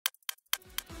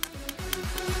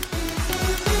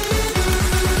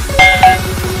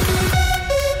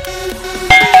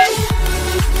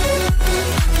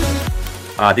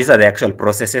These are the actual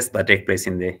processes that take place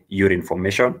in the urine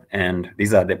formation, and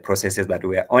these are the processes that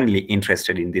we are only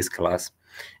interested in this class.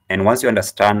 And once you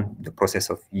understand the process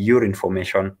of urine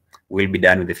formation, will be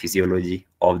done with the physiology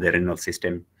of the renal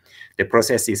system. The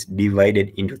process is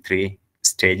divided into 3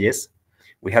 stages.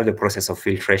 We have the process of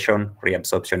filtration,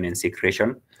 reabsorption, and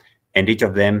secretion, and each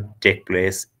of them take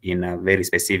place in a very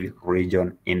specific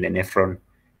region in the nephron,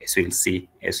 as we'll see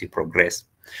as we progress.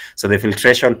 So the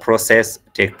filtration process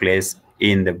takes place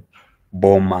in the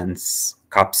Bowman's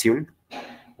capsule,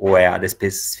 where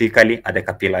specifically at the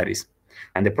capillaries.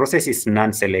 And the process is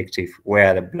non-selective,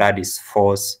 where the blood is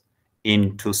forced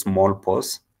into small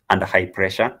pores under high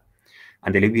pressure,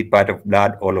 and the liquid part of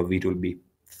blood, all of it will be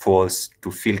forced to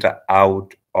filter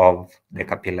out of the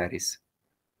capillaries.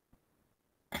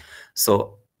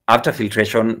 So after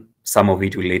filtration, some of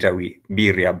it will later be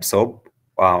reabsorbed.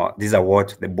 These are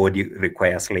what the body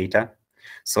requires later.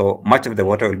 So much of the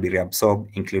water will be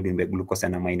reabsorbed, including the glucose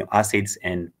and amino acids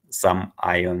and some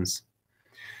ions.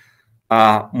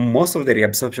 Most of the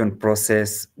reabsorption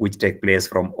process, which take place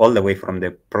from all the way from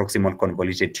the proximal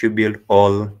convoluted tubule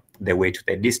all the way to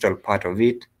the distal part of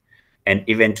it, and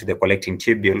even to the collecting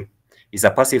tubule, is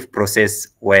a passive process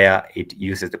where it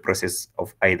uses the process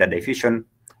of either diffusion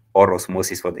or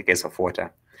osmosis for the case of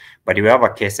water. But we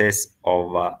have cases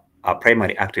of a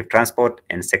primary active transport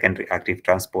and secondary active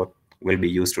transport will be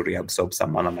used to reabsorb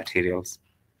some other materials.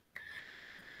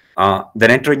 The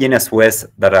nitrogenous wastes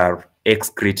that are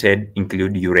excreted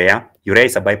include urea. Urea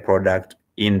is a byproduct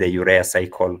in the urea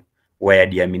cycle where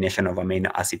deamination of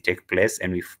amino acid takes place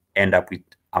and we end up with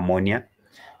ammonia,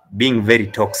 being very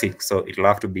toxic, so it will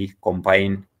have to be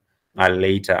combined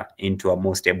later into a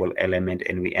more stable element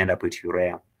and we end up with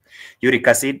urea. Uric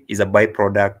acid is a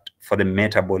byproduct for the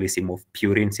metabolism of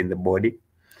purines in the body,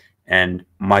 and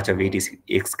much of it is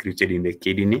excreted in the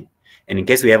kidney. And in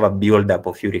case we have a buildup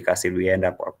of uric acid, we end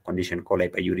up with a condition called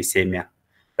hyperuricemia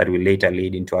that will later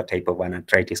lead into a type of an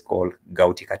arthritis called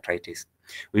gouty arthritis.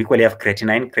 We equally have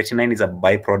creatinine. Creatinine is a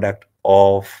byproduct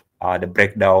of the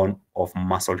breakdown of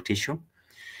muscle tissue.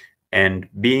 And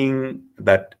being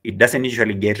that it doesn't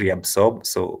usually get reabsorbed,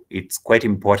 so it's quite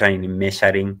important in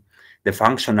measuring the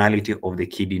functionality of the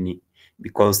kidney,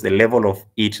 because the level of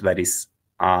it that is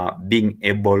being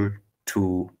able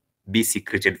to be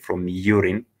secreted from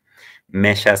urine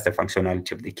measures the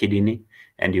functionality of the kidney.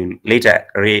 And you'll later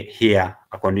hear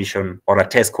a condition or a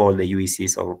test called the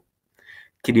UECs, or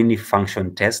kidney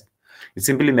function test. It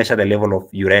simply measures the level of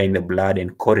urea in the blood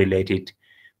and correlate it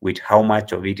with how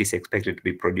much of it is expected to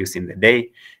be produced in the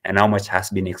day and how much has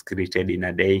been excreted in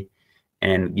a day,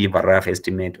 and give a rough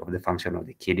estimate of the function of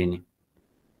the kidney.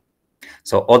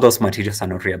 So all those materials are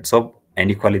not reabsorbed, and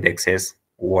equally the excess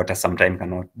water sometimes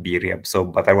cannot be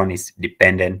reabsorbed, but that one is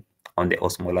dependent on the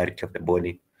osmolarity of the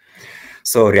body.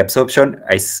 So reabsorption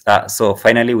is, so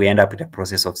finally we end up with a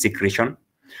process of secretion.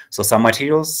 So some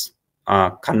materials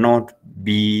cannot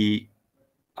be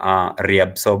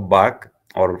reabsorbed back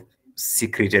or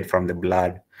secreted from the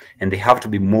blood, and they have to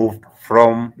be moved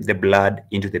from the blood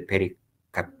into the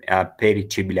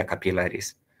peritubular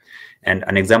capillaries. And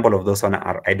an example of those one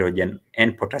are hydrogen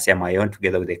and potassium ion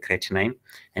together with the creatinine,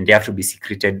 and they have to be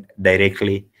secreted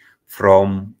directly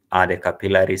from the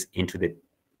capillaries into the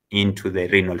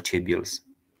renal tubules.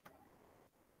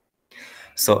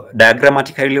 So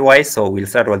diagrammatically wise, so we'll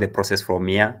start all the process from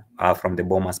here, from the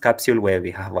Bowman's capsule, where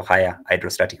we have a higher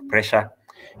hydrostatic pressure.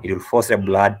 It will force the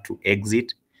blood to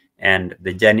exit, and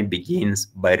the journey begins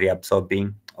by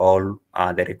reabsorbing all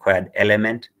the required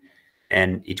element,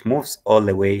 and it moves all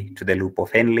the way to the loop of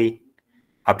Henle,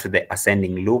 up to the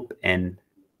ascending loop and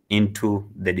into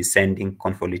the descending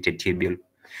convoluted tubule.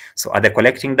 So at the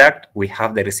collecting duct, we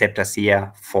have the receptors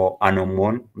here for an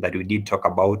hormone that we did talk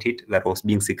about it, that was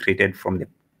being secreted from the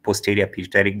posterior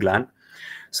pituitary gland.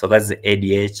 So that's the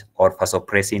ADH or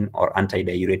vasopressin or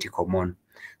antidiuretic hormone.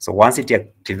 So once it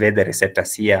activates the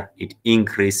receptors here, it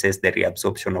increases the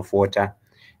reabsorption of water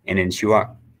and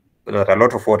ensure that a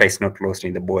lot of water is not lost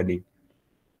in the body.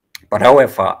 But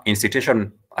however,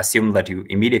 institution assume that you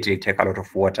immediately take a lot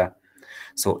of water,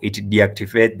 so it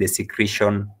deactivates the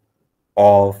secretion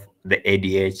of the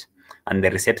ADH, and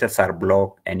the receptors are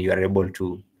blocked, and you are able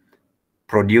to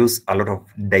produce a lot of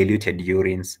diluted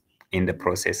urines in the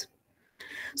process.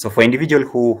 So for individuals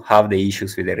who have the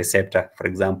issues with the receptor, for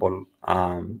example,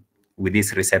 with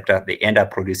this receptor, they end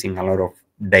up producing a lot of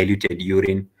diluted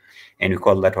urine, and we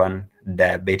call that one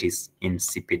diabetes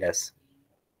insipidus.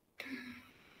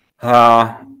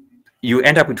 You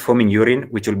end up with forming urine,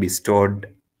 which will be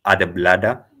stored at the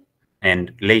bladder,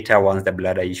 and later, once the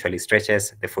bladder usually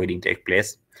stretches, the voiding takes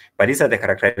place. But these are the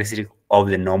characteristics of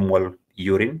the normal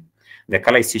urine. The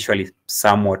color is usually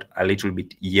somewhat a little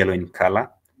bit yellow in color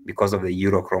because of the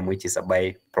urochrome, which is a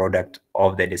byproduct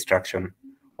of the destruction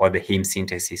or the heme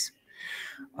synthesis.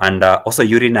 And also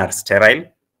urine are sterile,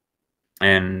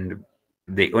 and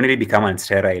they only become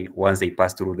unsterile once they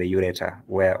pass through the ureter,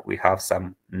 where we have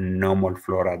some normal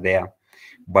flora there.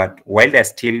 But while they're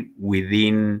still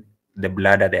within the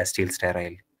bladder, they are still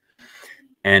sterile.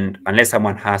 And unless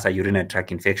someone has a urinary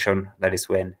tract infection, that is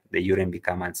when the urine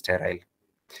becomes unsterile.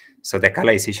 So the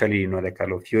color is usually, the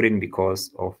color of urine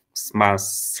because of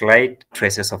slight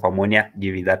traces of ammonia,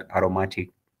 giving that aromatic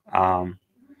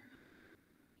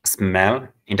smell.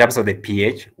 In terms of the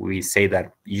pH, we say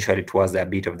that usually towards a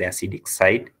bit of the acidic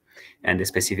side, and the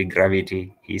specific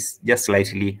gravity is just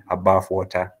slightly above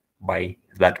water by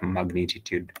that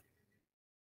magnitude.